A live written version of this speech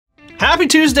Happy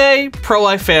Tuesday,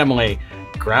 pro-life family.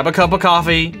 Grab a cup of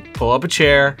coffee, pull up a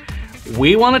chair.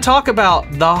 We want to talk about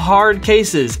the hard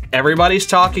cases. Everybody's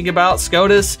talking about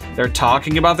SCOTUS. They're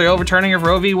talking about the overturning of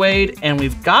Roe v. Wade. And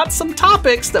we've got some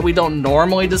topics that we don't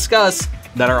normally discuss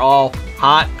that are all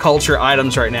hot culture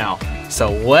items right now.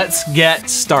 So let's get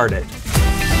started.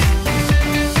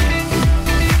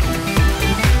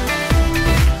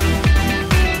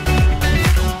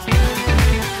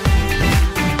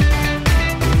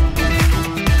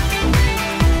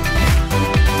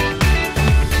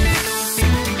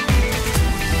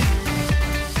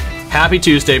 Happy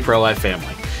Tuesday, pro-life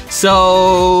family.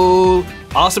 So,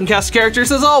 awesome cast of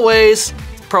characters as always.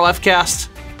 Pro-life cast,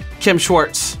 Kim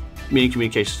Schwartz, Media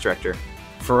Communications Director.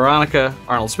 Veronica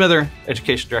Arnold-Smither,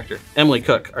 Education Director. Emily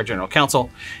Cook, our General Counsel.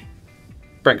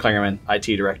 Brent Klingerman,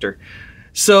 IT Director.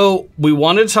 So, we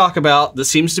wanted to talk about, this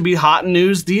seems to be hot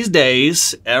news these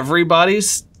days.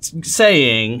 Everybody's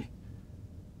saying,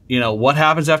 you know, what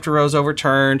happens after Roe's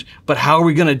overturned, but how are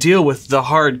we going to deal with the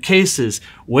hard cases?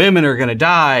 Women are going to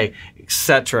die,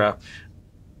 etc.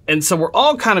 And so we're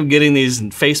all kind of getting these in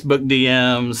Facebook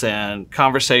DMs and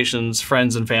conversations,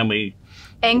 friends and family.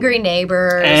 Angry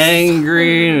neighbors.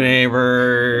 Angry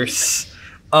neighbors.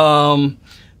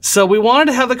 So we wanted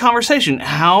to have the conversation.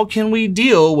 How can we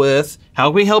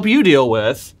help you deal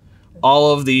with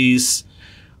all of these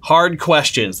hard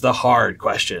questions, the hard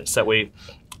questions that we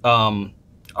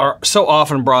are so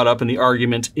often brought up in the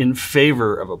argument in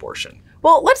favor of abortion?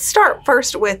 Well, let's start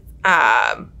first with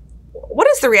what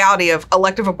is the reality of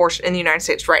elective abortion in the United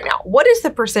States right now? What is the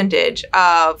percentage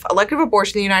of elective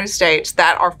abortion in the United States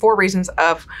that are for reasons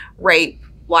of rape,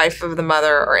 life of the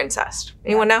mother, or incest?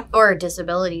 Anyone know? Or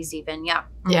disabilities even, yeah.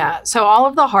 Yeah, so all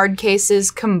of the hard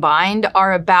cases combined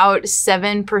are about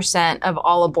 7% of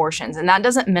all abortions. And that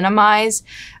doesn't minimize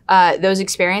those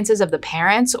experiences of the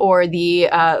parents or the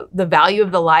value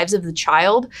of the lives of the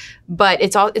child. But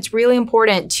it's really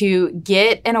important to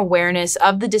get an awareness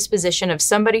of the disposition of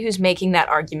somebody who's making that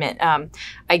argument.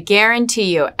 I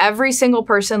guarantee you, every single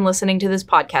person listening to this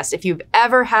podcast, if you've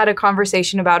ever had a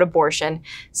conversation about abortion,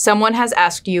 someone has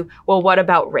asked you, well, what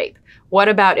about rape? What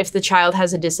about if the child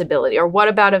has a disability? Or what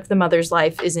about if the mother's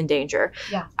life is in danger?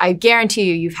 Yeah. I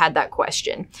guarantee you've had that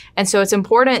question. And so it's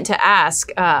important to ask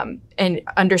and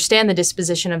understand the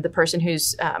disposition of the person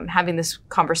who's having this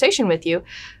conversation with you.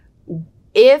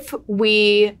 If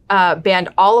we banned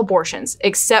all abortions,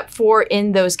 except for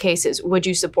in those cases, would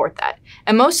you support that?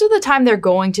 And most of the time they're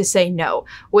going to say no,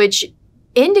 which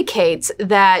indicates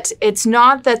that it's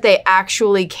not that they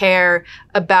actually care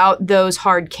about those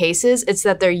hard cases. It's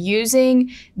that they're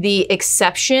using the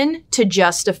exception to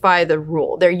justify the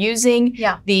rule. They're using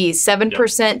the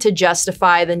 7% to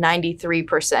justify the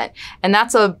 93%. And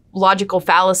that's a logical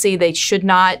fallacy. They should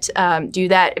not do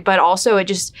that. But also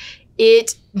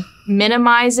it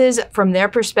minimizes, from their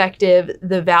perspective,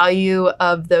 the value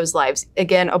of those lives.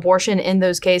 Again, abortion in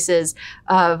those cases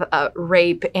of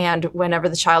rape and whenever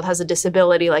the child has a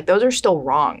disability, like those are still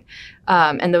wrong.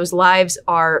 And those lives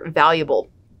are valuable.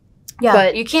 Yeah,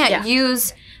 but you can't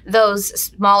use those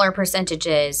smaller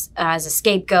percentages as a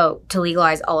scapegoat to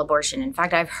legalize all abortion. In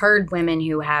fact, I've heard women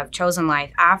who have chosen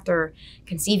life after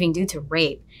conceiving due to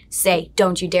rape say,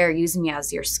 don't you dare use me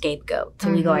as your scapegoat to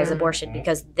legalize abortion,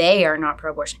 because they are not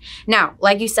pro-abortion. Now,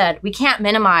 like you said, we can't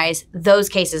minimize those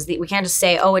cases. We can't just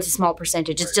say, oh, it's a small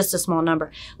percentage. It's just a small number.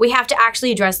 We have to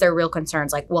actually address their real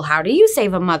concerns. Like, well, how do you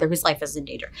save a mother whose life is in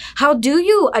danger? How do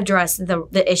you address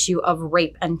the issue of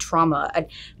rape and trauma?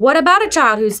 What about a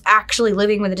child who's actually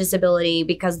living with a disability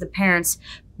because the parents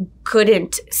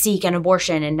couldn't seek an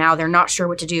abortion and now they're not sure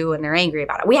what to do and they're angry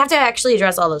about it? We have to actually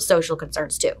address all those social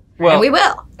concerns too. Well, and we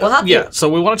will. We'll help you. Yeah, so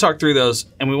we want to talk through those,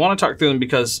 and we want to talk through them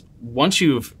because once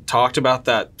you've talked about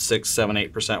that 6, 7,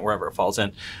 8%, wherever it falls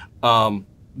in,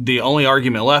 the only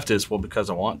argument left is, well, because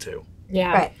I want to.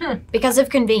 Yeah. Right. Because of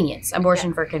convenience.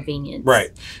 Abortion for convenience.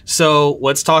 Right. So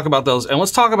let's talk about those, and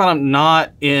let's talk about them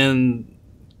not in,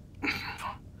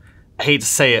 I hate to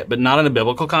say it, but not in a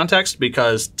biblical context,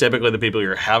 because typically the people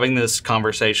you're having this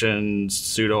conversation,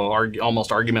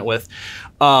 almost argument with,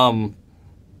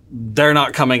 they're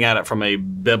not coming at it from a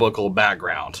biblical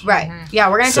background. Right. Yeah,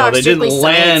 we're going to talk strictly. So they didn't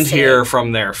land here here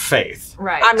from their faith.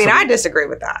 Right. I mean, I disagree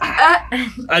with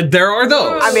that. There are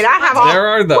those. I mean, I have There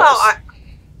are those. Well,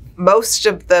 most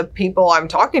of the people I'm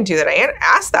talking to that I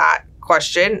ask that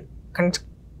question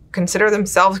consider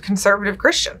themselves conservative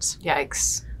Christians.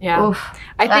 Yikes. Yeah. Oof,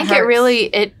 I think hurts.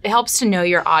 it helps to know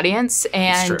your audience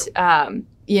and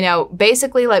you know,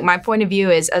 basically, like, my point of view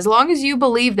is, as long as you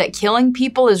believe that killing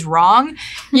people is wrong,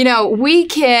 you know, we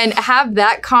can have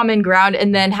that common ground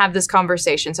and then have this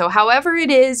conversation. So however it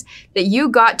is that you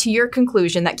got to your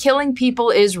conclusion that killing people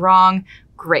is wrong,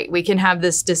 great, we can have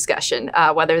this discussion,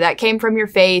 whether that came from your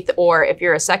faith or if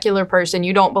you're a secular person,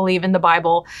 you don't believe in the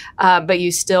Bible, but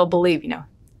you still believe, you know,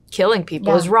 killing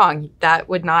people is wrong. That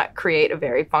would not create a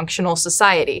very functional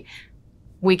society.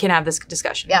 We can have this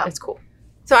discussion. Yeah. It's cool.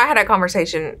 So I had a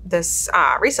conversation this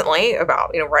recently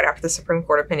about, you know, right after the Supreme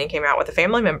Court opinion came out, with a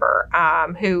family member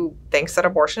who thinks that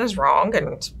abortion is wrong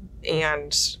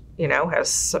and you know,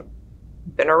 has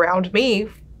been around me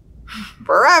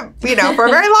for a very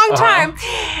long time.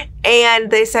 And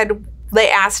they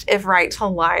asked if right to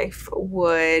life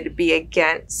would be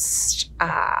against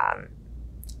an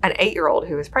 8-year-old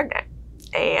who was pregnant,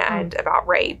 and about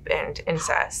rape and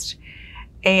incest.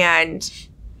 And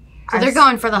so they're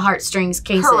going for the heartstrings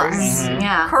cases. Correct.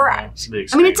 Yeah. Correct.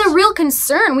 I mean, it's a real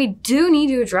concern. We do need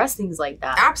to address things like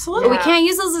that. Absolutely. But we can't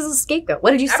use those as a scapegoat.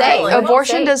 What did you say?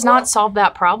 Abortion does not solve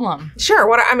that problem. Sure.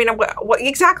 What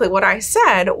exactly what I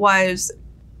said was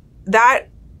that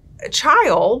a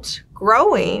child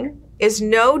growing is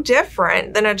no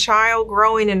different than a child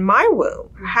growing in my womb.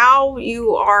 How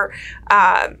you are,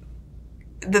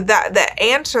 the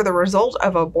answer, the result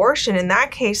of abortion in that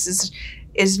case is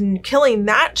killing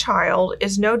that child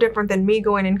is no different than me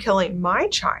going and killing my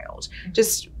child.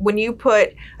 Just when you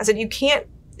put, I said, you can't,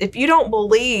 if you don't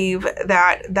believe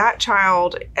that that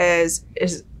child is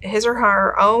his or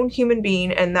her own human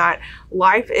being and that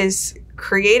life is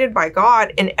created by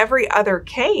God in every other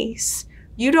case,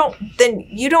 you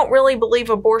don't really believe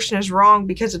abortion is wrong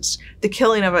because it's the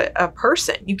killing of a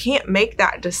person. You can't make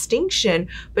that distinction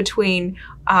between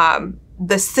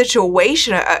the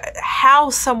situation, how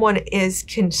someone is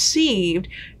conceived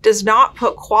does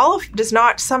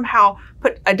not somehow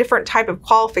put a different type of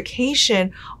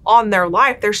qualification on their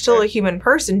life. They're still a human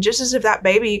person, just as if that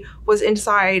baby was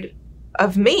inside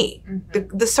of me.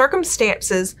 Mm-hmm. The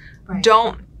circumstances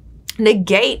don't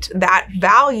negate that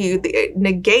value,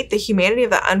 negate the humanity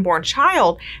of the unborn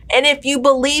child. And if you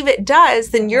believe it does,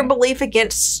 then your belief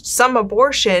against some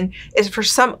abortion is for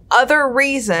some other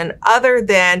reason other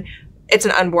than it's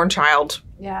an unborn child.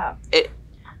 Yeah.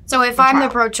 So if I'm the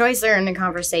pro-choicer in the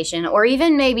conversation, or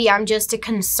even maybe I'm just a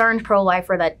concerned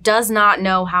pro-lifer that does not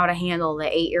know how to handle the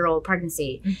 8-year-old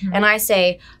pregnancy, and I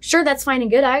say, sure, that's fine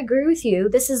and good, I agree with you,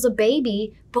 this is a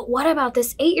baby, but what about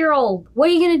this 8-year-old? What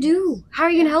are you going to do? How are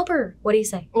you going to help her? What do you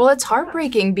say? Well, it's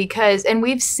heartbreaking because, and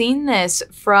we've seen this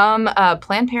from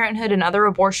Planned Parenthood and other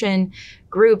abortion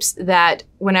groups, that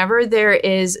whenever there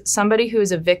is somebody who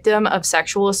is a victim of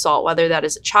sexual assault, whether that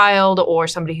is a child or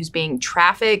somebody who's being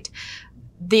trafficked,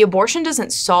 the abortion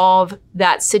doesn't solve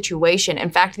that situation. In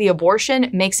fact, the abortion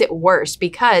makes it worse,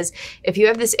 because if you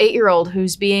have this 8-year-old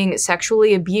who's being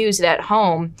sexually abused at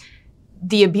home,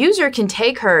 the abuser can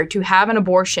take her to have an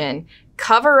abortion,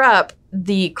 cover up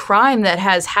the crime that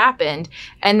has happened,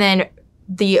 and then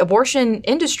the abortion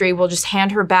industry will just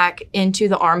hand her back into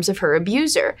the arms of her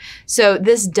abuser. So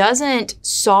this doesn't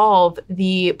solve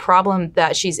the problem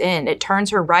that she's in. It turns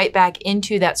her right back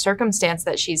into that circumstance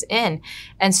that she's in.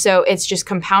 And so it's just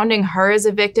compounding her as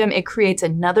a victim. It creates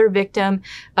another victim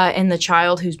in the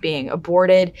child who's being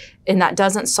aborted, and that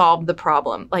doesn't solve the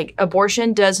problem. Like,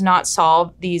 abortion does not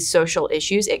solve these social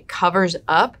issues. It covers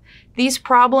up these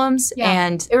problems.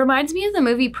 And it reminds me of the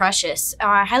movie Precious.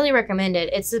 I highly recommend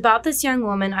it. It's about this young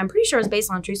woman. I'm pretty sure it's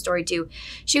based on a true story too.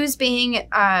 She was being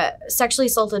sexually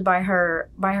assaulted by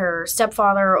her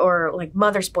stepfather or like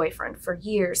mother's boyfriend for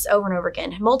years, over and over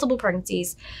again, multiple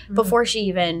pregnancies before she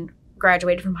even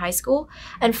graduated from high school.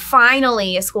 And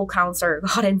finally a school counselor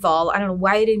got involved. I don't know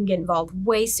why they didn't get involved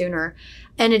way sooner,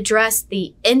 and addressed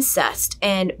the incest.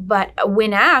 But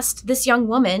when asked, this young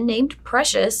woman named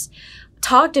Precious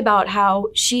talked about how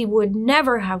she would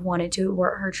never have wanted to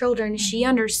abort her children. She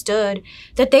understood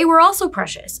that they were also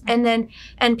precious. And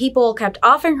people kept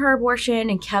offering her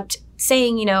abortion and kept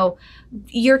saying, you know,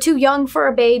 you're too young for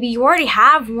a baby, you already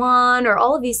have one, or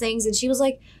all of these things. And she was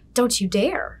like, don't you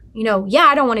dare. You know, yeah,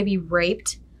 I don't want to be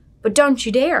raped, but don't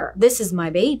you dare. This is my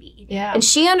baby. Yeah. And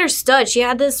she understood. She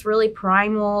had this really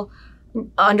primal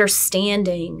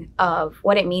understanding of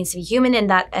what it means to be human,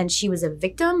 and she was a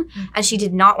victim, and she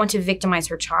did not want to victimize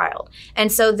her child.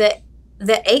 And so the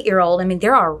 8-year-old, I mean,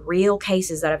 there are real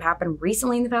cases that have happened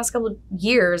recently in the past couple of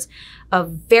years of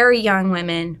very young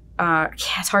women,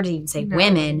 it's hard to even say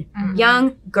women,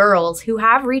 young girls who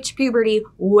have reached puberty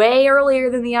way earlier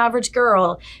than the average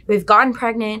girl, who have gotten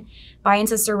pregnant by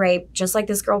incest or rape, just like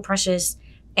this girl Precious,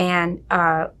 and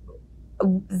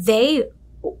they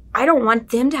I don't want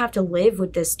them to have to live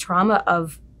with this trauma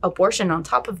of abortion on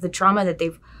top of the trauma that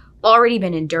they've already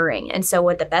been enduring. And so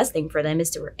what the best thing for them is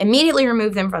to immediately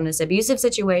remove them from this abusive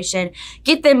situation,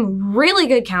 get them really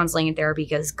good counseling and therapy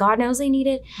because God knows they need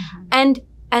it. And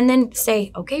then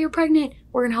say, okay, you're pregnant.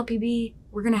 We're going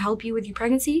to help you with your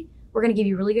pregnancy. We're going to give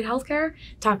you really good health care.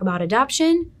 Talk about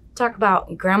adoption. Talk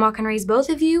about grandma can raise both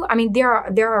of you. I mean, there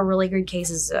are really good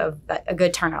cases of a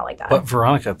good turnout like that. But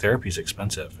Veronica, therapy is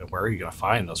expensive. And where are you going to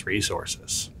find those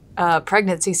resources?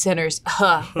 Pregnancy centers,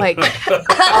 like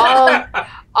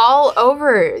all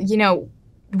over,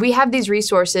 we have these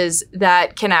resources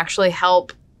that can actually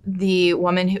help the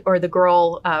woman or the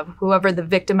girl, whoever the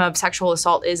victim of sexual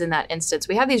assault is in that instance.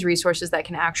 We have these resources that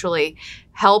can actually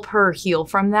help her heal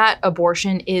from that.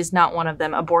 Abortion is not one of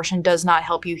them. Abortion does not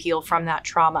help you heal from that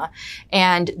trauma.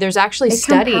 And there's actually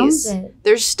studies.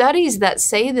 There's studies that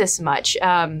say this much.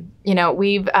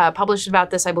 We've published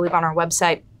about this, I believe, on our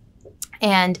website.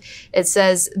 And it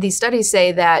says, these studies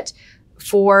say that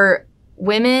for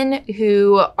women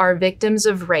who are victims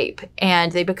of rape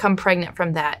and they become pregnant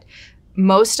from that,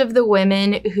 most of the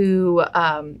women who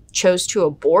chose to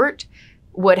abort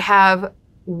would have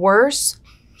worse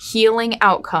healing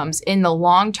outcomes in the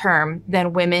long term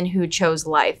than women who chose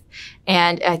life.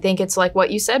 And I think it's like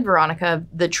what you said, Veronica,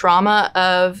 the trauma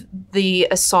of the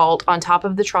assault on top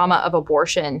of the trauma of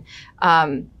abortion,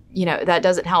 that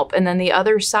doesn't help. And then the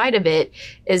other side of it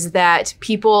is that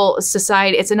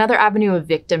society, it's another avenue of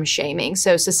victim shaming.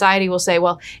 So society will say,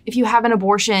 well, if you have an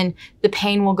abortion, the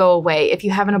pain will go away. If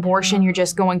you have an abortion, you're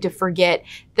just going to forget.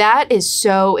 That is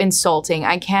so insulting.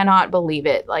 I cannot believe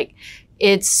it. Like,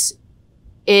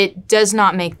 it does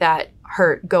not make that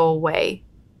hurt go away.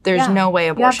 There's no way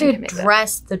abortion can make that. You have to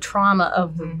address the trauma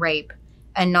of the rape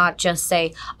and not just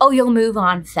say, oh, you'll move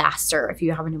on faster if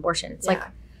you have an abortion. It's like,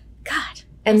 God.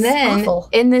 And then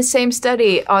in this same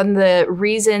study on the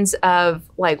reasons of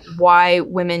like why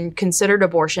women considered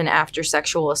abortion after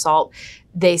sexual assault,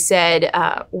 they said,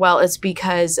 well, it's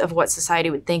because of what society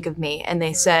would think of me. And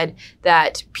they said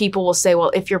that people will say,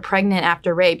 well, if you're pregnant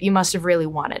after rape, you must have really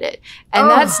wanted it. And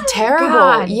that's terrible.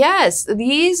 God. Yes,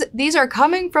 these are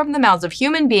coming from the mouths of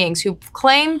human beings who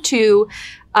claim to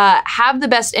have the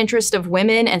best interest of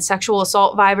women and sexual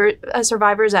assault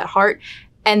survivors at heart.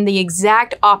 And the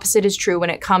exact opposite is true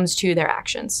when it comes to their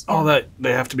actions. All that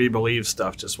they have to be believed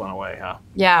stuff just went away, huh?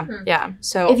 Yeah, yeah.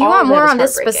 So if you want more on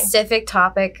this specific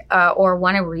topic or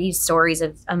want to read stories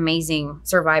of amazing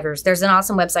survivors, there's an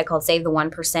awesome website called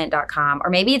SaveThe1%.com, or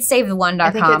maybe it's SaveThe1.com.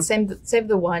 I think it's Save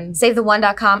the One.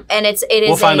 SaveThe1.com, and it is.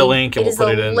 We'll find a link and we'll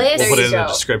put it in the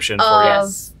description for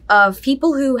you. Of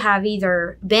people who have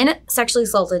either been sexually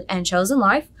assaulted and chosen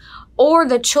life, or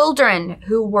the children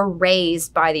who were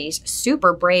raised by these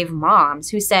super brave moms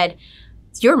who said,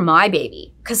 you're my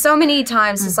baby. Because so many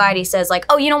times society says like,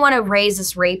 oh, you don't want to raise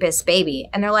this rapist baby.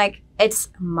 And they're like, it's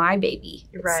my baby.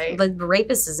 Right. The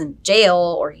rapist is in jail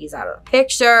or he's out of the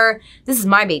picture. This is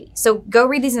my baby. So go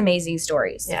read these amazing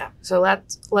stories. Yeah. So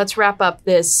let's wrap up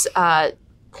this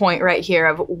point right here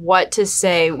of what to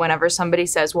say whenever somebody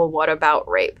says, well, what about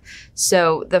rape?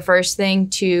 So the first thing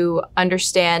to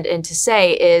understand and to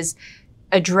say is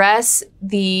address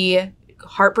the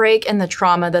heartbreak and the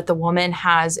trauma that the woman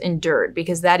has endured,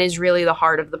 because that is really the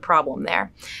heart of the problem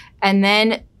there. And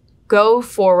then go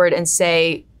forward and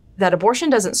say that abortion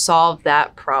doesn't solve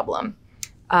that problem.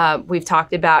 We've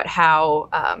talked about how,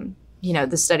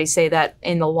 the studies say that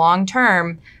in the long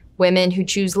term, women who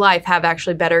choose life have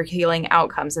actually better healing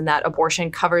outcomes, and that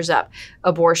abortion covers up.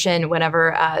 Abortion,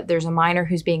 whenever there's a minor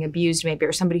who's being abused maybe,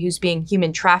 or somebody who's being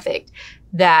human trafficked,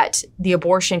 that the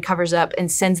abortion covers up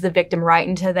and sends the victim right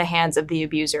into the hands of the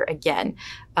abuser again.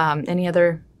 Any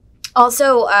other?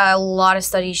 Also, a lot of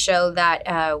studies show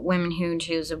that women who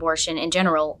choose abortion in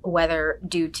general, whether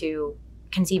due to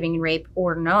conceiving in rape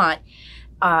or not,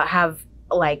 have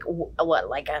like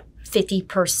a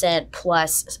 50%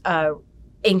 plus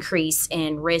increase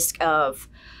in risk of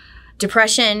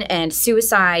depression and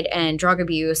suicide and drug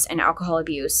abuse and alcohol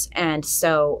abuse. And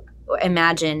so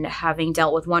imagine having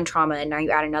dealt with one trauma and now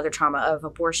you add another trauma of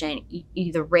abortion.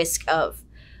 The risk of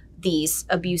these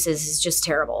abuses is just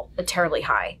terribly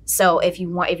high. So if you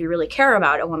really care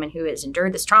about a woman who has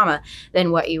endured this trauma,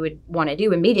 then what you would want to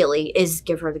do immediately is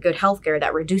give her the good health care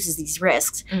that reduces these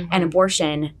risks. And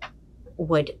abortion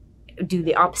would do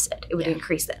the opposite. It would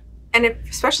increase them. And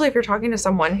especially if you're talking to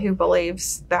someone who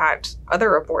believes that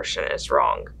other abortion is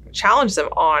wrong, challenge them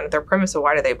on their premise of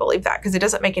why do they believe that, because it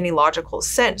doesn't make any logical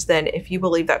sense then if you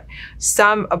believe that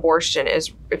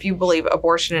if you believe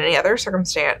abortion in any other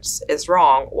circumstance is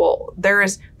wrong. Well,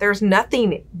 there's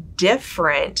nothing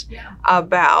different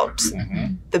about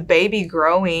the baby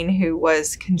growing who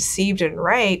was conceived in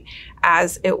rape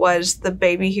as it was the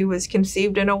baby who was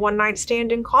conceived in a one-night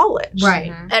stand in college.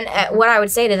 Right. And what I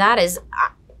would say to that is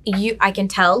I can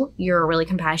tell you're a really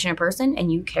compassionate person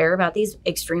and you care about these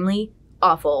extremely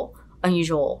awful,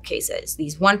 unusual cases,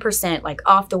 these 1%, like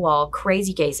off the wall,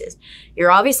 crazy cases.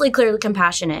 You're obviously clearly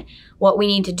compassionate. What we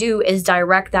need to do is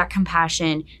direct that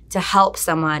compassion to help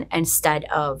someone instead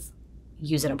of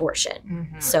use an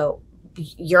abortion. So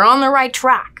you're on the right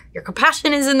track. Your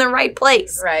compassion is in the right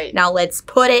place. Right. Now let's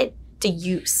put it to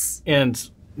use. And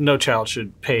no child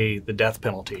should pay the death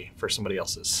penalty for somebody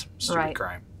else's stupid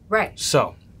crime. Right.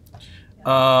 So,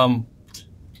 all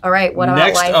right, what about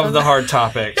next life of the hard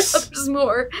topics. There's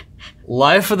more.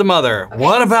 Life of the mother. Okay.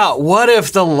 What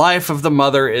if the life of the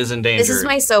mother is endangered? This is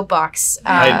my soapbox.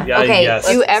 Yes.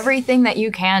 Do everything that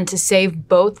you can to save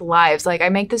both lives. Like, I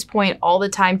make this point all the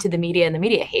time to the media, and the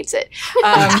media hates it.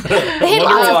 They hate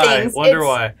lots of things. Wonder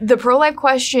why. The pro-life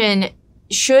question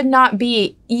should not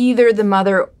be either the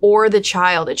mother or the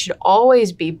child. It should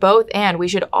always be both, and we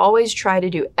should always try to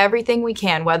do everything we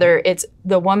can, whether it's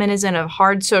the woman is in a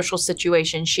hard social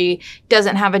situation, she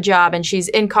doesn't have a job and she's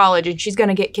in college and she's going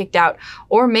to get kicked out,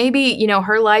 or maybe, you know,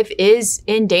 her life is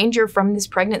in danger from this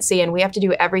pregnancy and we have to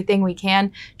do everything we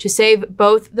can to save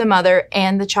both the mother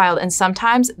and the child. And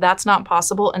sometimes that's not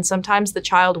possible, and sometimes the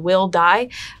child will die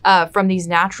from these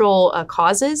natural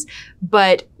causes,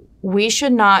 but we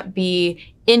should not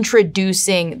be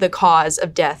introducing the cause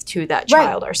of death to that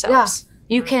child ourselves.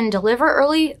 Yeah. You can deliver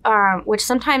early, which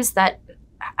sometimes that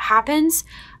happens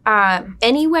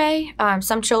anyway.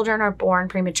 Some children are born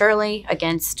prematurely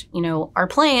against, you know, our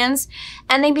plans,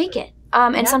 and they make it.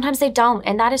 And sometimes they don't,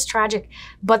 and that is tragic.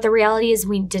 But the reality is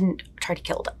we didn't try to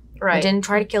kill them. Right. We didn't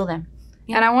try to kill them.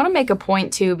 And I want to make a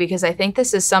point, too, because I think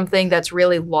this is something that's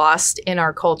really lost in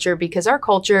our culture, because our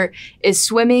culture is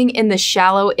swimming in the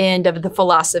shallow end of the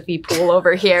philosophy pool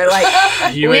over here.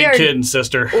 Like, you ain't kidding,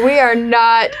 sister. We are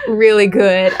not really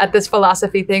good at this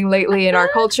philosophy thing lately in our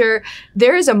culture.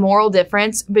 There is a moral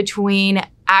difference between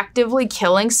actively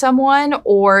killing someone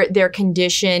or their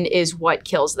condition is what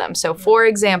kills them. So, for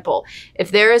example,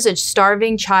 if there is a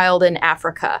starving child in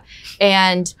Africa,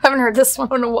 and I haven't heard this one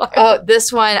in a while. Oh,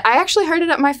 this one, I actually heard it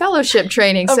at my fellowship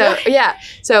training. So, yeah.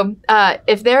 So,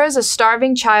 if there is a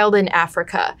starving child in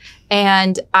Africa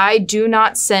and I do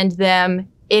not send them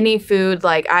any food,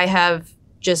 like I've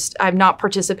not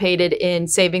participated in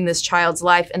saving this child's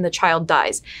life and the child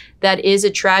dies, that is a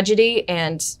tragedy,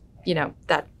 and, you know,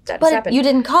 that's happened. You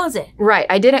didn't cause it. Right,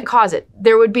 I didn't cause it.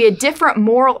 There would be a different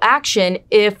moral action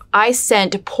if I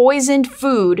sent poisoned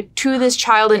food to this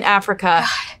child in Africa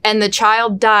and the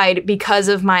child died because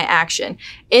of my action.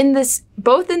 In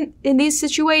these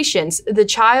situations, the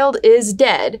child is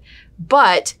dead,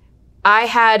 but I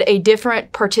had a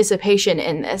different participation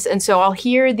in this. And so I'll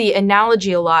hear the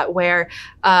analogy a lot where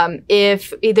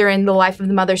if either in the life of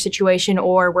the mother situation,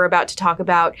 or we're about to talk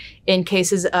about in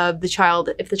cases of the child,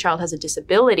 if the child has a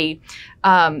disability,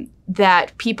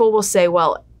 that people will say,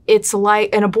 well, it's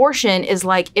like an abortion is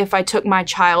like if I took my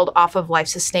child off of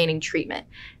life-sustaining treatment.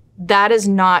 That is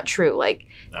not true. Like,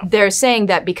 they're saying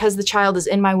that because the child is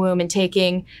in my womb and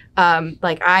taking,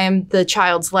 like, I am the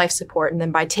child's life support, and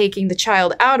then by taking the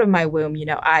child out of my womb, you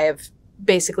know, I have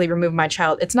basically removed my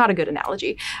child. It's not a good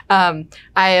analogy. I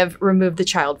have removed the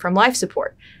child from life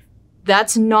support.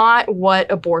 That's not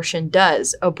what abortion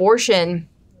does. Abortion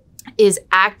is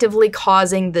actively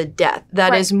causing the death.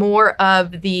 That is more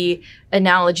of the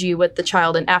analogy with the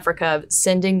child in Africa, of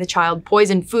sending the child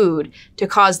poisoned food to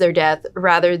cause their death,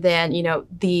 rather than, you know,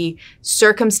 the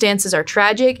circumstances are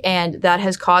tragic and that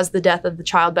has caused the death of the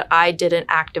child, but I didn't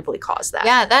actively cause that.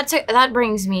 Yeah, that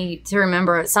brings me to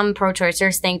remember some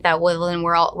pro-choicers think that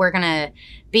we're gonna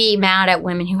be mad at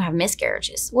women who have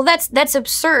miscarriages. Well, that's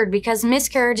absurd, because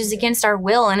miscarriage is against our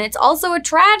will, and it's also a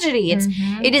tragedy.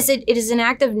 It is an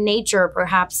act of nature.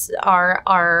 Perhaps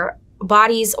our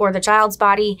bodies or the child's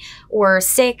body were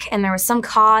sick and there was some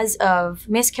cause of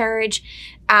miscarriage,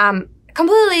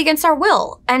 completely against our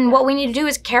will. And what we need to do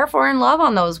is care for and love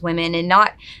on those women, and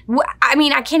not, I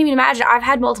mean, I can't even imagine. I've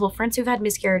had multiple friends who've had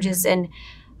miscarriages, and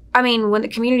I mean, when the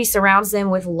community surrounds them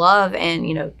with love and,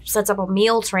 you know, sets up a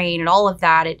meal train and all of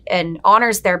that and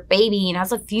honors their baby and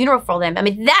has a funeral for them. I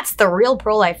mean, that's the real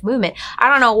pro-life movement. I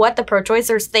don't know what the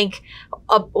pro-choicers think,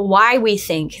 why we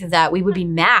think that we would be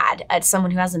mad at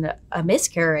someone who has a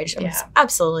miscarriage. I mean, it's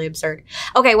absolutely absurd.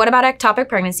 Okay, what about ectopic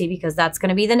pregnancy? Because that's going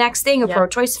to be the next thing a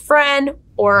pro-choice friend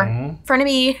or friend of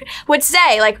me would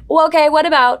say. Like, well, okay, what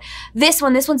about this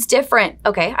one? This one's different.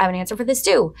 Okay, I have an answer for this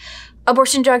too.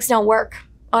 Abortion drugs don't work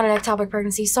on an ectopic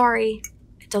pregnancy. Sorry,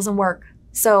 it doesn't work.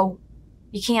 So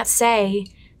you can't say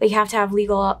that you have to have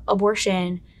legal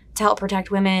abortion to help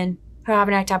protect women who have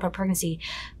an ectopic pregnancy.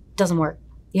 It doesn't work.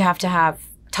 You have to have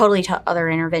totally other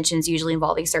interventions, usually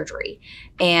involving surgery.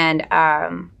 And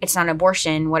it's not an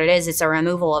abortion. What it is, it's a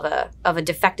removal of a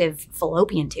defective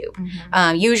fallopian tube.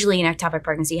 Usually an ectopic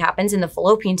pregnancy happens in the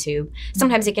fallopian tube.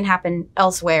 Sometimes it can happen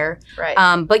elsewhere.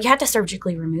 Right. But you have to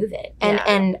surgically remove it.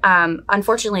 And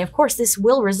unfortunately, of course, this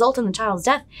will result in the child's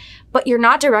death. But you're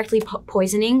not directly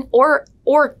poisoning or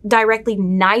directly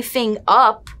knifing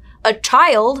up a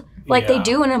child like they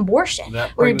do in an abortion.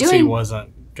 That pregnancy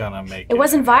wasn't gonna make it. It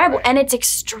wasn't viable, and it's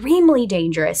extremely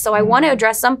dangerous. So I want to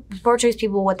address some pro-choice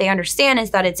people. What they understand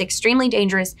is that it's extremely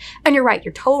dangerous, and you're right.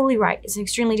 You're totally right. It's an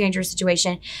extremely dangerous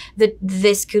situation. That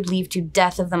this could lead to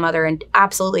death of the mother and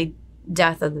absolutely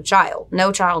death of the child.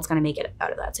 No child's going to make it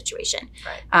out of that situation.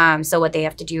 Right. So what they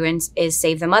have to do is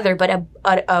save the mother. But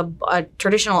a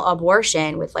traditional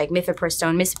abortion with like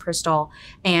mifepristone, misoprostol,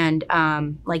 and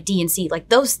like D&C, like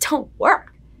those don't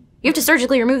work. You have to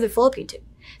surgically remove the fallopian tube.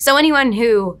 So anyone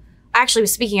who actually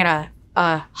was speaking at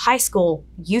a high school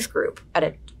youth group at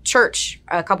a church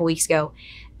a couple weeks ago,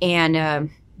 and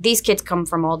these kids come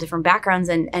from all different backgrounds,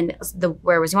 and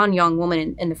there was one young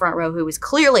woman in the front row who was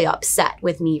clearly upset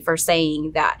with me for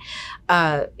saying that,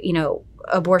 you know,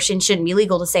 abortion shouldn't be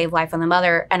legal to save life on the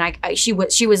mother. And she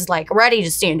was like ready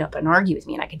to stand up and argue with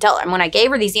me, and I could tell her. And when I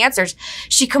gave her these answers,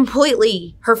 she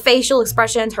completely, her facial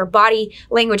expressions, her body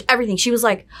language, everything, she was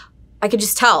like, I could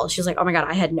just tell. She was like, oh my God,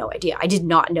 I had no idea. I did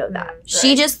not know that. Right.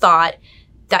 She just thought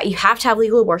that you have to have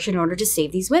legal abortion in order to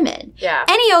save these women. Yeah.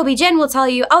 Any OB-GYN will tell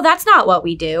you, oh, that's not what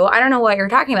we do. I don't know what you're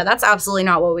talking about. That's absolutely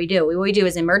not what we do. What we do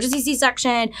is emergency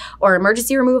C-section or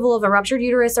emergency removal of a ruptured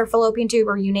uterus or fallopian tube,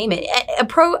 or you name it. A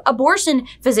pro-abortion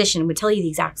physician would tell you the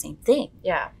exact same thing.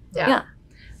 Yeah.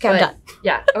 Okay, I'm done.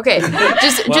 Yeah. Okay.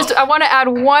 Just I want to add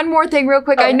one more thing real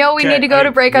quick. I know we need to go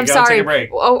to break. I'm sorry.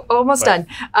 Oh, almost done.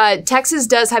 Texas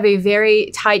does have a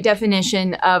very tight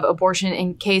definition of abortion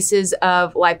in cases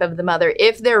of life of the mother.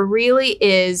 If there really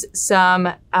is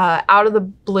some out of the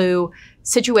blue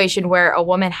situation where a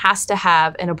woman has to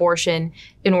have an abortion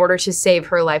in order to save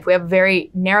her life, we have a very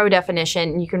narrow definition,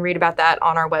 and you can read about that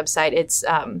on our website. It's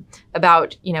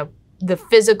about, you know, the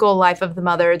physical life of the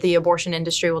mother. The abortion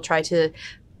industry will try to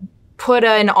put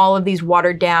in all of these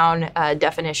watered down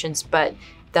definitions, but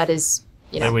that is,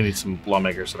 you know. And we need some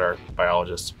lawmakers that are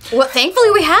biologists. Well, thankfully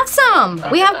we have some.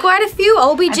 Okay. We have quite a few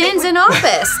OB-GYNs in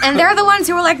office, and they're the ones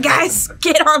who are like, guys,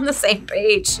 get on the same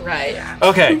page. Right.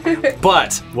 Okay,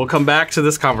 but we'll come back to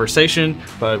this conversation,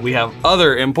 but we have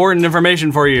other important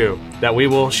information for you that we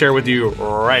will share with you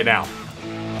right now.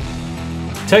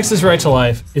 Texas Right to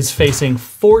Life is facing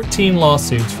 14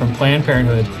 lawsuits from Planned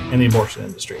Parenthood and the abortion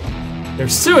industry. They're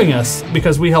suing us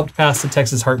because we helped pass the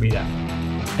Texas Heartbeat Act,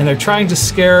 and they're trying to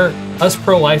scare us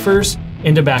pro-lifers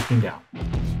into backing down.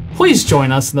 Please join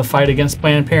us in the fight against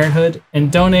Planned Parenthood and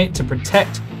donate to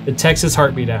protect the Texas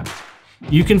Heartbeat Act.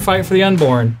 You can fight for the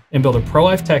unborn and build a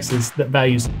pro-life Texas that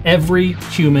values every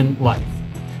human life.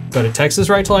 Go to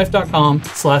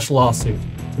texasrighttolife.com/lawsuit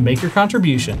to make your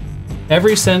contribution.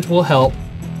 Every cent will help,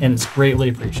 and it's greatly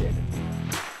appreciated.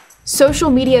 Social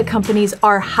media companies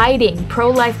are hiding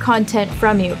pro-life content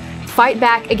from you. Fight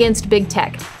back against big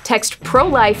tech. Text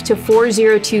pro-life to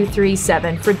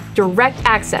 40237 for direct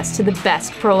access to the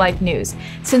best pro-life news.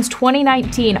 Since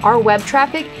 2019, our web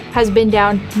traffic has been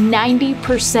down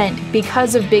 90%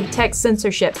 because of big tech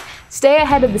censorship. Stay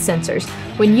ahead of the censors.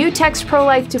 When you text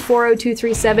pro-life to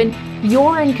 40237,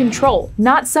 you're in control,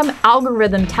 not some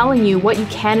algorithm telling you what you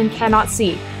can and cannot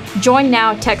see. Join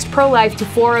now. Text pro-life to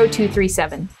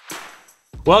 40237.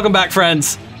 Welcome back,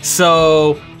 friends.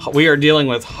 So we are dealing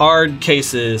with hard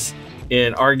cases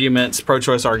in arguments,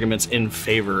 pro-choice arguments in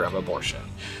favor of abortion.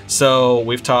 So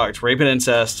we've talked rape and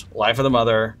incest, life of the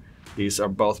mother. These are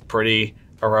both pretty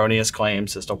erroneous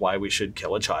claims as to why we should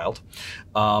kill a child.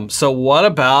 So what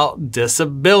about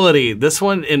disability? This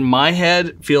one in my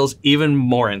head feels even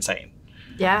more insane.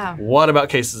 Yeah. What about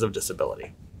cases of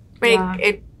disability? I mean,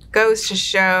 it goes to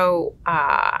show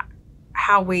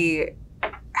how we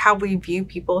view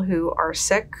people who are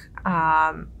sick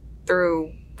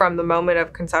through from the moment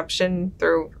of conception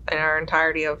through in our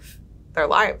entirety of their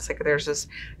lives. Like there's this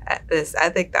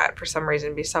ethic that for some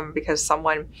reason because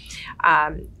someone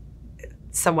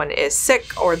is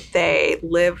sick or they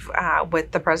live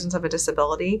with the presence of a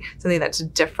disability, something that's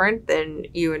different than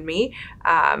you and me,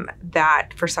 that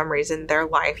for some reason their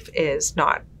life is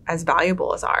not as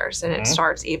valuable as ours. And it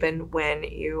starts even when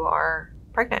you are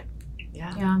pregnant.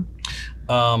 Yeah.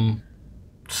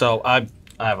 So I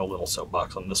have a little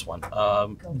soapbox on this one.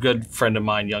 Good friend of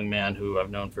mine, young man who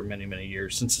I've known for many, many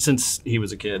years, since he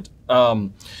was a kid,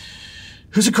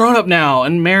 who's a grown up now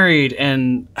and married,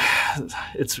 and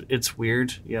it's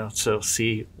weird, So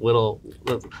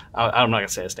I'm not gonna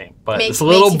say his name, but this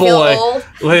little boy,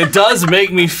 it does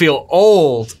make me feel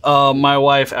old. My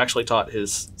wife actually taught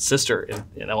his sister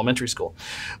in elementary school,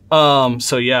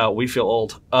 so yeah, we feel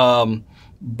old.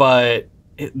 But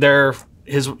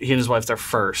he and his wife, they're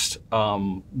first.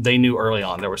 They knew early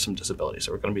on there were some disabilities.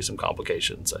 There were going to be some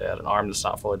complications. They had an arm that's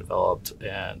not fully developed,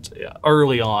 and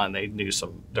early on they knew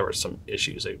there were some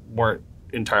issues. They weren't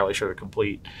entirely sure the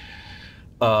complete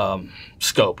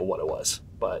scope of what it was,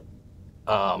 but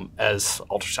as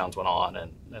ultrasounds went on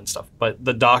and stuff. But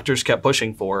the doctors kept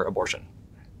pushing for abortion.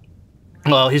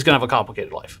 Well, he's going to have a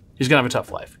complicated life. He's going to have a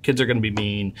tough life. Kids are going to be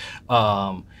mean.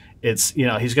 He's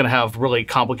going to have really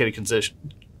complicated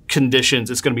conditions.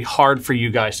 It's going to be hard for you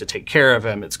guys to take care of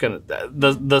him. It's going to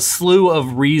the slew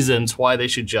of reasons why they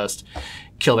should just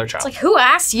kill their child. It's like, who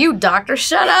asked you, doctor?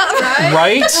 Shut up.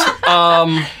 Right?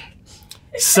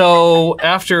 So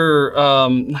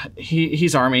after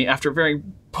he's Army, after very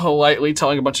politely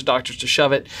telling a bunch of doctors to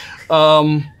shove it,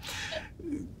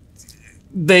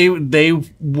 they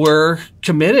were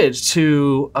committed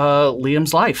to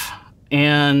Liam's life,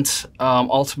 and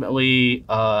ultimately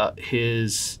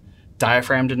his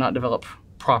diaphragm did not develop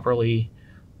properly,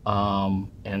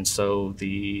 and so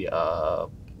the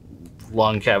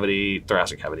lung cavity,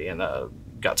 thoracic cavity, and the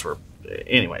guts were,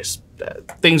 anyways,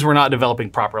 things were not developing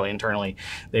properly internally.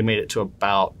 They made it to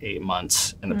about 8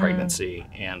 months in the pregnancy,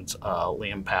 and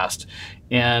Liam passed.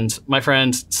 And my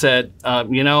friend said,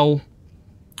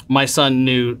 my son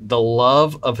knew the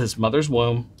love of his mother's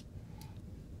womb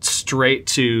straight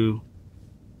to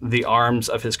the arms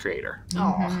of his creator.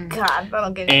 Oh, God,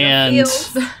 that'll give you and the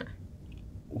feels.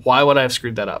 Why would I have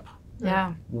screwed that up?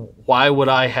 Yeah. Why would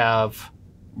I have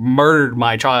murdered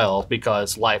my child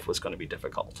because life was going to be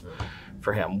difficult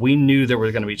for him? We knew there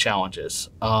were going to be challenges.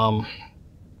 God,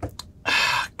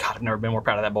 I've never been more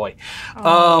proud of that boy.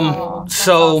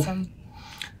 So awesome.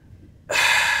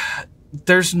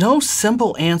 There's no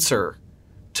simple answer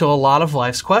to a lot of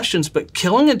life's questions, but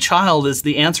killing a child is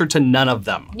the answer to none of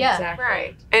them. Yeah, Exactly.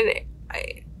 Right. And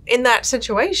in that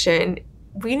situation,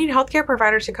 we need healthcare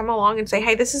providers to come along and say,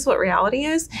 hey, this is what reality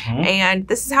is, and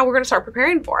this is how we're going to start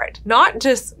preparing for it. Not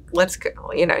just,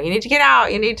 you need to get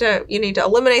out, you need to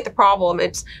eliminate the problem.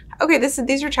 It's, okay,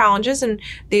 these are challenges, and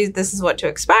this is what to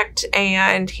expect,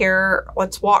 and here,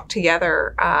 let's walk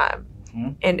together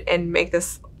and make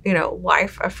this,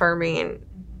 life-affirming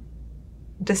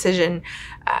decision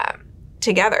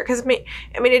together. Because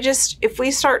it just, if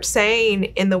we start saying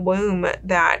in the womb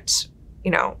that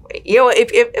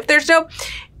if there's no,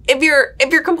 if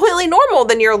you're completely normal,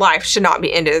 then your life should not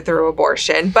be ended through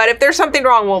abortion. But if there's something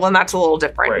wrong, well, then that's a little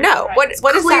different. Right. No, what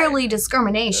is clearly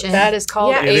discrimination. That is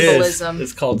called Yeah. ableism.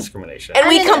 It's called discrimination. And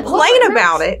we I mean, complain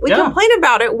about it. We Yeah. complain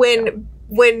about it when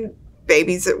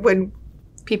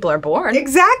People are born.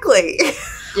 exactly.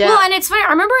 Yeah. Well, and it's funny. I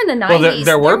remember in the 90s. Well,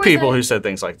 there were was people who said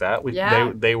things like that.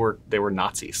 Yeah. They were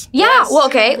Nazis. Yeah, Yes. well,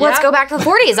 okay, let's Yeah. go back to the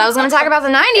 40s. I was going to talk about the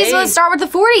 90s, so let's start with the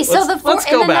 40s. Let's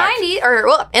In go the back.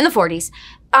 90s, in the 40s,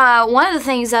 one of the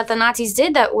things that the Nazis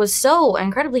did that was so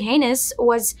incredibly heinous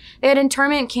was they had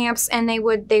internment camps, and they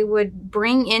would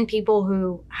bring in people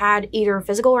who had either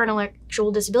physical or intellectual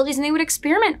disabilities, and they would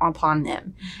experiment upon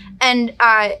them. And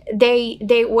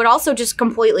they would also just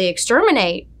completely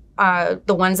exterminate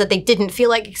the ones that they didn't feel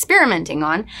like experimenting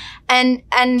on, and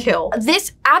Kill.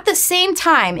 this at the same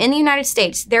time in the United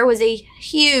States there was a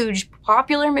huge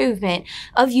popular movement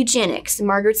of eugenics.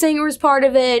 Margaret Sanger was part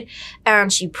of it,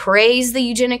 and she praised the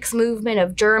eugenics movement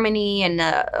of Germany and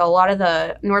a lot of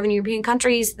the Northern European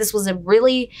countries. This was a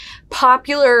really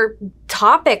popular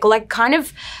topic,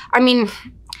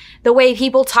 the way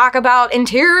people talk about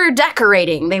interior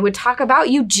decorating, they would talk about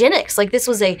eugenics. Like this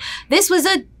was a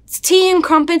tea and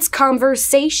crumpets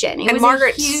conversation. It was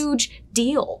a huge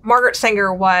deal. Margaret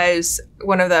Sanger was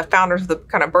one of the founders of the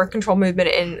kind of birth control movement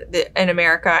in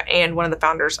America, and one of the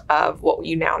founders of what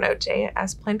you now know today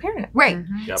as Planned Parenthood. Right.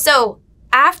 Yep. So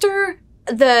after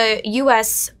the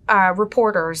U.S.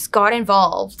 Reporters got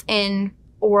involved in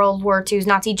World War II's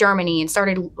Nazi Germany and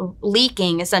started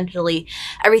leaking, essentially,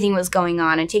 everything was going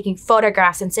on and taking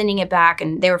photographs and sending it back.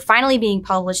 And they were finally being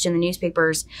published in the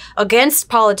newspapers against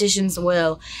politicians'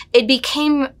 will. It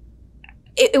became,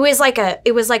 it was like a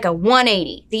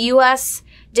 180. The U.S.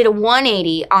 did a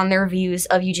 180 on their views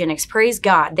of eugenics. Praise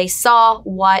God. They saw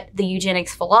what the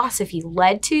eugenics philosophy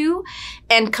led to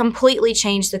and completely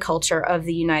changed the culture of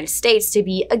the United States to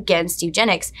be against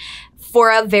eugenics for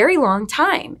a very long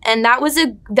time. And that was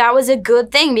a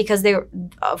good thing, because they,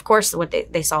 of course, what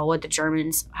they saw what the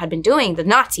Germans had been doing, the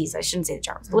Nazis, I shouldn't say the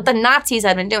Germans, what the Nazis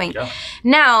had been doing. Yeah.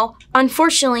 Now,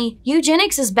 unfortunately,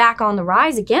 eugenics is back on the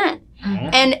rise again.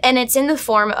 Mm-hmm. And it's in the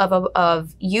form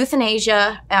of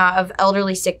euthanasia of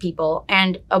elderly sick people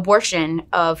and abortion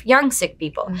of young sick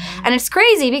people. Mm-hmm. And it's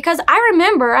crazy because I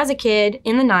remember as a kid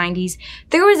in the 90s,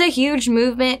 there was a huge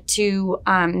movement to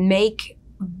make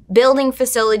building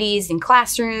facilities and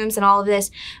classrooms and all of this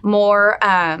more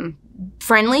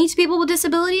friendly to people with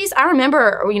disabilities. I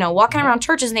remember, walking around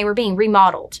churches and they were being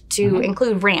remodeled to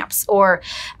include ramps, or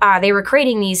they were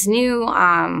creating these new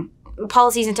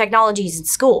policies and technologies in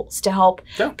schools to help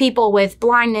people with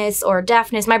blindness or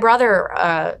deafness. My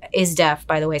brother is deaf,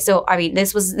 by the way. So, I mean,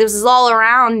 this was all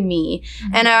around me.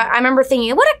 Mm-hmm. And I remember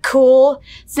thinking, what a cool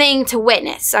thing to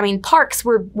witness. I mean, parks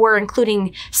were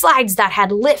including slides that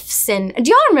had lifts. And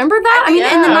do y'all remember that? I mean,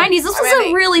 in the 90s, this was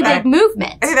a really big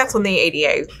movement. I think that's when the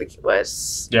ADA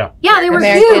was. Yeah. Yeah, they were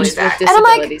huge. And I'm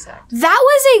like, that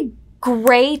was a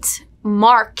great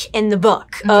mark in the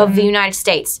book of the United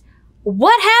States.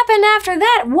 What happened after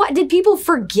that? What did people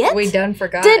forget? We done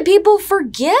forgot. Did people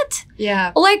forget?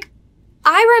 Yeah. Like,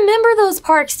 I remember those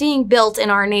parks being built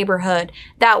in our neighborhood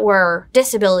that were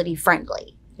disability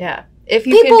friendly. Yeah. If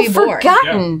you can be born. People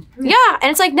forgotten. Yeah.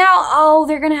 And it's like now,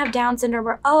 they're going to have Down syndrome,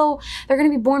 or, they're going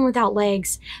to be born without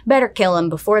legs. Better kill them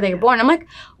before they're born. I'm like,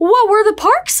 what were the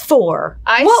parks for?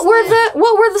 What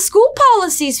were the school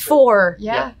policies for?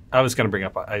 Yeah. I was going to bring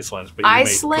up Iceland, but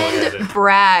Iceland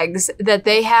brags that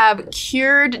they have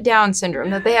cured Down syndrome,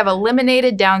 that they have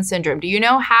eliminated Down syndrome. Do you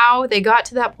know how they got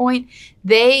to that point?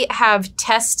 They have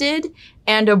tested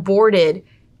and aborted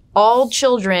all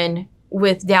children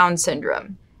with Down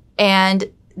syndrome. And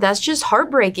that's just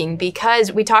heartbreaking, because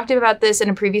we talked about this in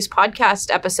a previous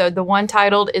podcast episode, the one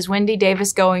titled, Is Wendy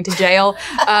Davis Going to Jail?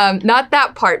 Not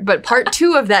that part, but part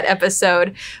 2 of that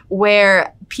episode,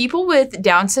 where people with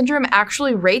Down syndrome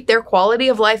actually rate their quality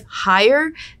of life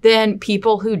higher than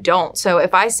people who don't. So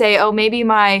if I say, maybe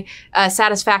my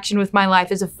satisfaction with my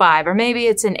life is a 5, or maybe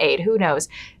it's an 8, who knows?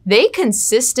 They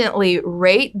consistently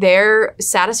rate their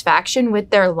satisfaction with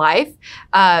their life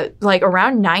like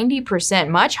around 90%,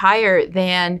 much higher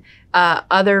than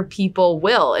other people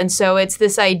will. And so it's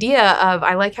this idea of,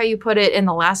 I like how you put it in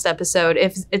the last episode,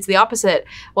 if it's the opposite,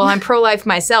 well, I'm pro-life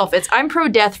myself, it's I'm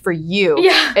pro-death for you.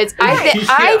 Yeah. It's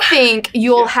I think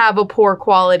you'll have a poor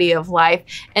quality of life.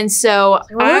 And so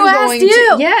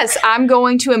I'm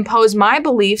going to impose my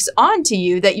beliefs onto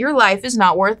you that your life is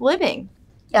not worth living.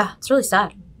 Yeah, it's really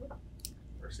sad.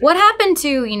 What happened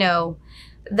to,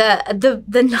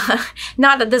 the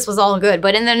not that this was all good,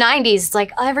 but in the 90s, it's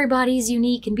like everybody's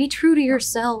unique and be true to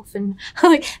yourself, and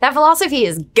like that philosophy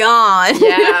is gone.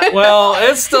 Yeah. Well,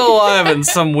 it's still alive in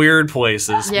some weird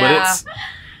places, but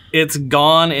it's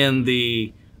gone in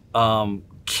the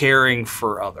caring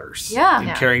for others. Yeah.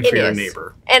 And caring for your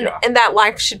neighbor. And that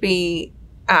life should be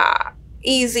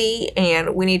easy,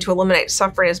 and we need to eliminate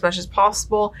suffering as much as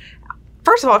possible.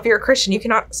 First of all, if you're a Christian, you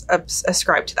cannot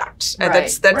ascribe to that. Right.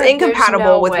 That's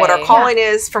incompatible with what our calling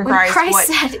is from Christ. Christ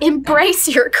said, embrace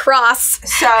your cross.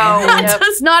 So that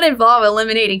does not involve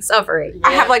eliminating suffering.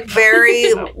 I have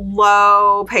very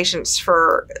low patience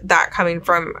for that coming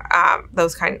from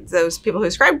those people who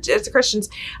ascribe as Christians.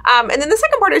 And then the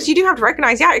second part is you do have to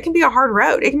recognize, it can be a hard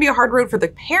road. It can be a hard road for the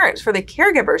parents, for the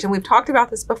caregivers, and we've talked about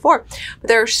this before. But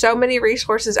there are so many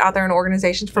resources out there in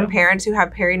organizations from parents who have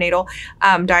perinatal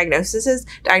diagnoses,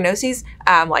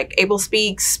 like Able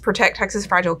Speaks, Protect Texas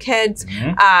Fragile Kids.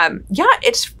 Mm-hmm.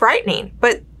 It's frightening,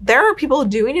 but there are people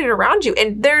doing it around you,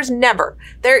 and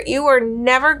you are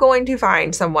never going to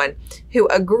find someone who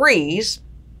agrees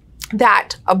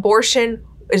that abortion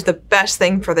is the best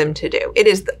thing for them to do. It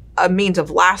is a means of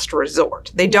last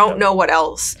resort. They don't know what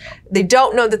else. They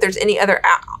don't know that there's any other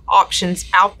options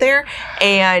out there,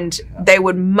 and they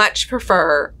would much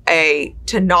prefer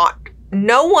to not.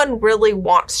 No one really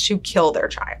wants to kill their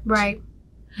child. Right.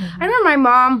 Mm-hmm. I remember my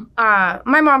mom,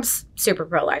 my mom's super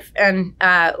pro-life. And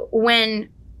when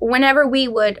when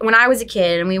I was a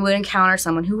kid and we would encounter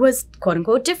someone who was quote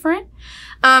unquote different,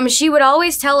 she would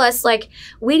always tell us, like,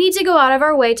 we need to go out of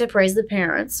our way to praise the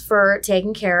parents for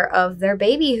taking care of their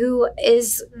baby who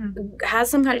has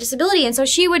some kind of disability. And so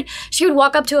she would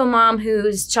walk up to a mom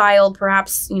whose child,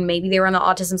 perhaps, maybe they were on the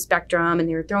autism spectrum and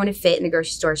they were throwing a fit in the grocery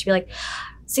store. She'd be like,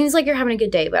 seems like you're having a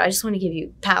good day, but I just want to give you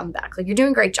a pat on the back. Like, you're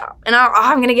doing a great job. And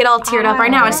I'm going to get all teared up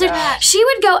right now. And so she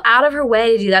would go out of her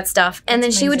way to do that stuff. And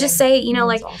then she would just say,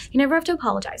 like, awesome. You never have to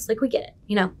apologize. Like, we get it.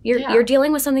 You're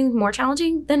dealing with something more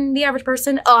challenging than the average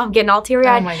person. Oh, I'm getting all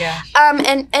teary-eyed. Oh, my gosh.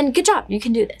 And good job. You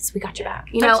can do this. We got your back.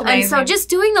 And so just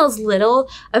doing those little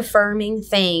affirming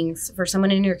things for someone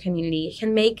in your community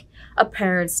can make a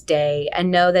parent's day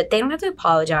and know that they don't have to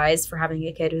apologize for having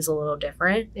a kid who's a little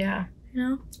different. Yeah.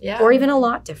 Yeah. Or even a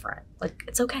lot different. Like,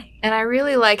 it's okay. And I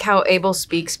really like how Able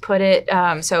Speaks put it.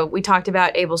 So we talked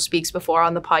about Able Speaks before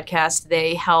on the podcast.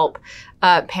 They help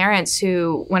parents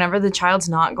who, whenever the child's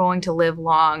not going to live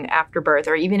long after birth,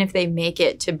 or even if they make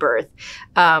it to birth,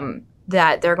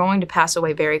 that they're going to pass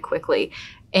away very quickly.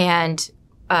 And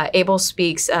Able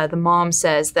Speaks, the mom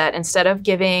says that instead of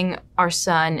giving our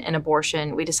son an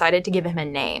abortion, we decided to give him a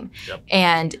name. Yep.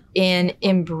 And in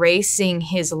embracing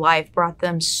his life brought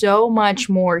them so much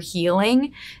more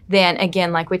healing than,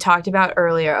 again, like we talked about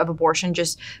earlier, of abortion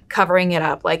just covering it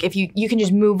up. Like, if you can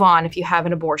just move on if you have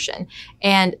an abortion.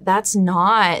 And that's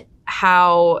not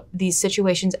how these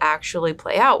situations actually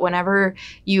play out. Whenever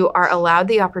you are allowed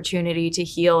the opportunity to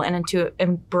heal and to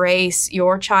embrace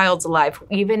your child's life,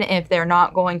 even if they're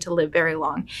not going to live very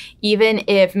long, even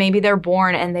if maybe they're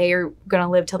born and they are going to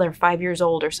live till they're 5 years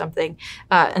old or something,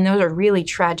 and those are really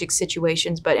tragic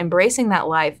situations, but embracing that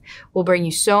life will bring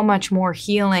you so much more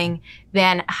healing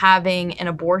than having an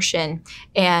abortion.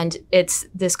 And it's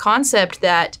this concept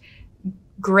that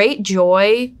great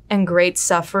joy and great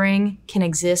suffering can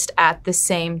exist at the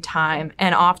same time.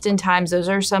 And oftentimes those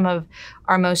are some of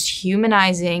our most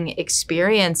humanizing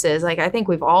experiences. Like, I think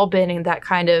we've all been in that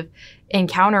kind of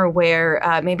encounter where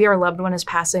maybe our loved one is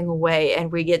passing away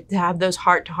and we get to have those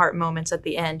heart-to-heart moments at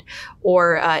the end,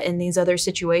 or in these other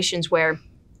situations where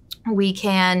we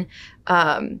can,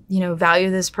 value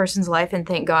this person's life and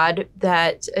thank God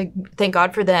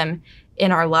for them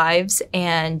in our lives.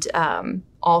 And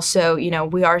also,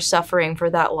 we are suffering for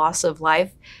that loss of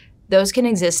life. Those can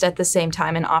exist at the same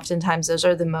time. And oftentimes those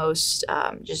are the most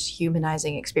just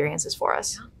humanizing experiences for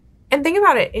us. And think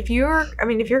about it. If you're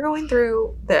going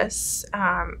through this,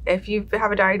 if you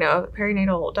have a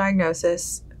perinatal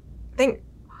diagnosis,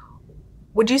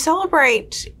 would you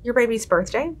celebrate your baby's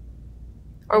birthday?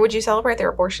 Or would you celebrate their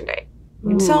abortion date?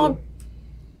 You'd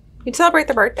celebrate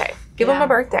their birthday. Give them a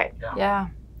birthday. Yeah.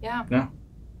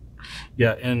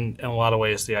 Yeah, in a lot of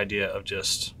ways, the idea of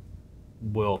just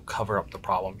will cover up the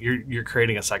problem. You're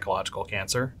creating a psychological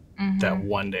cancer that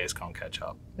one day is going to catch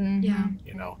up. Mm-hmm.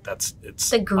 Yeah, it's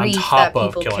the grief on top that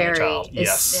people of killing carry a child.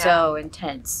 is so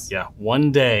intense. Yeah,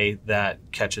 one day that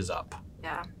catches up.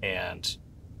 Yeah, and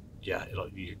you're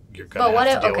going to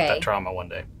have to deal with that trauma one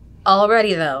day.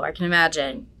 Already, though, I can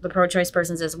imagine the pro-choice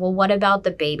person says, "Well, what about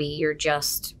the baby? You're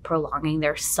just prolonging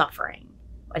their suffering."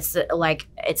 It's like,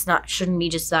 shouldn't be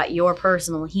just that your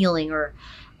personal healing or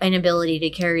inability to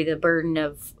carry the burden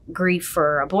of grief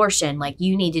for abortion. Like,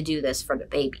 you need to do this for the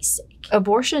baby's sake.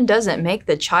 Abortion doesn't make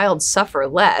the child suffer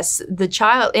less.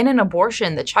 In an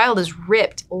abortion, the child is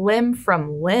ripped limb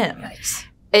from limb. Nice.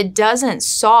 It doesn't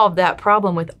solve that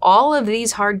problem. With all of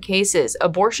these hard cases,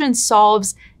 abortion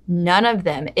solves none of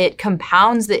them. It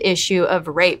compounds the issue of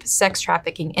rape, sex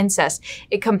trafficking, incest.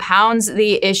 It compounds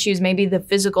the issues, maybe the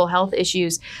physical health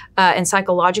issues and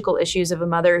psychological issues of a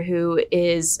mother who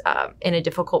is in a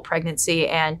difficult pregnancy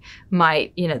and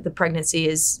the pregnancy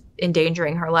is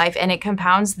endangering her life. And it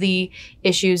compounds the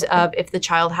issues of if the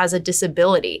child has a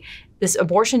disability. This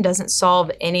abortion doesn't solve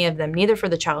any of them, neither for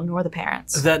the child nor the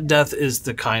parents. That death is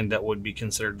the kind that would be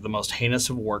considered the most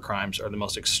heinous of war crimes or the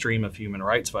most extreme of human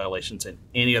rights violations in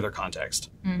any other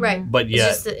context. Mm-hmm. Right. But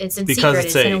yet, it's in because secret,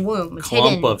 it's in a womb, it's clump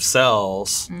hidden. of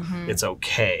cells, it's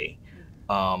okay.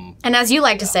 And as you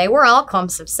like to say, we're all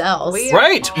clumps of cells. We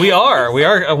are.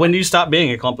 When do you stop being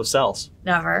a clump of cells?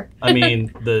 Never. I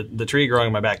mean, the tree growing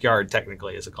in my backyard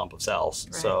technically is a clump of cells.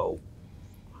 Right. So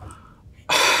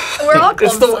we're all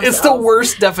clumps of cells. It's the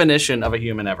worst definition of a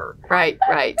human ever. Right.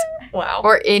 Wow.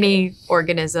 Or any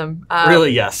organism.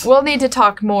 Really, yes. We'll need to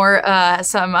talk more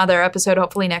some other episode,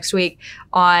 hopefully next week,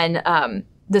 on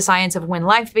the science of when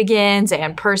life begins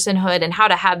and personhood and how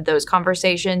to have those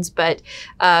conversations. But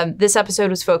this episode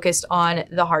was focused on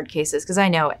the hard cases because I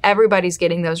know everybody's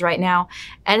getting those right now.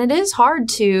 And it is hard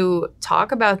to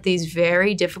talk about these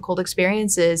very difficult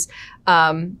experiences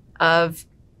of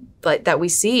that we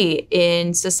see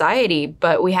in society,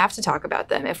 but we have to talk about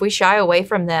them. If we shy away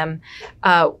from them,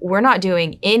 we're not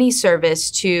doing any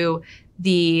service to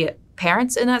the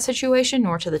parents in that situation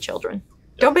nor to the children.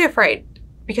 Don't be afraid,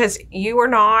 because you are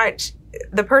not,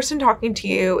 the person talking to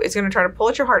you is going to try to pull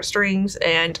at your heartstrings,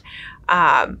 and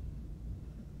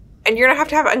you're going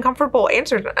to have uncomfortable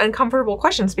answers, uncomfortable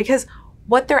questions, because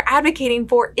what they're advocating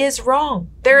for is wrong.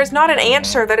 There is not an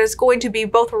answer that is going to be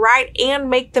both right and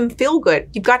make them feel good.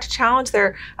 You've got to challenge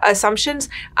their assumptions,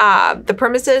 the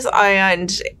premises,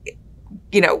 and,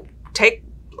 you know,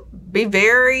 be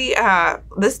very,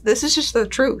 this is just the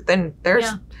truth. And there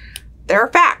are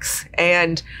facts,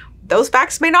 and those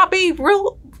facts may not be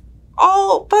real,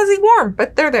 all fuzzy warm,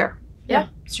 but they're there. Yeah,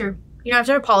 it's true. You don't have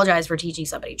to apologize for teaching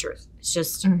somebody truth. It's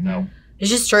just, it's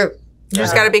just true. You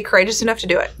just got to be courageous enough to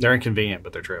do it. They're inconvenient,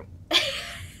 but they're true.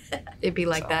 It'd be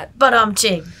like that. But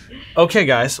ching. Okay,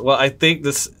 guys. Well, I think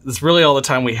this is really all the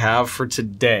time we have for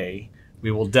today. We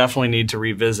will definitely need to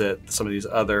revisit some of these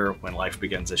other when life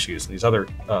begins issues and these other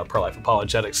pro-life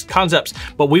apologetics concepts,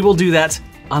 but we will do that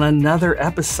on another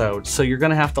episode. So you're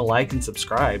going to have to like and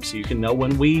subscribe so you can know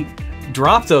when we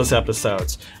drop those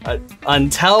episodes.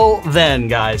 Until then,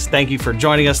 guys, thank you for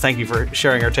joining us. Thank you for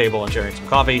sharing our table and sharing some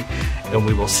coffee, and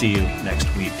we will see you next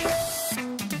week.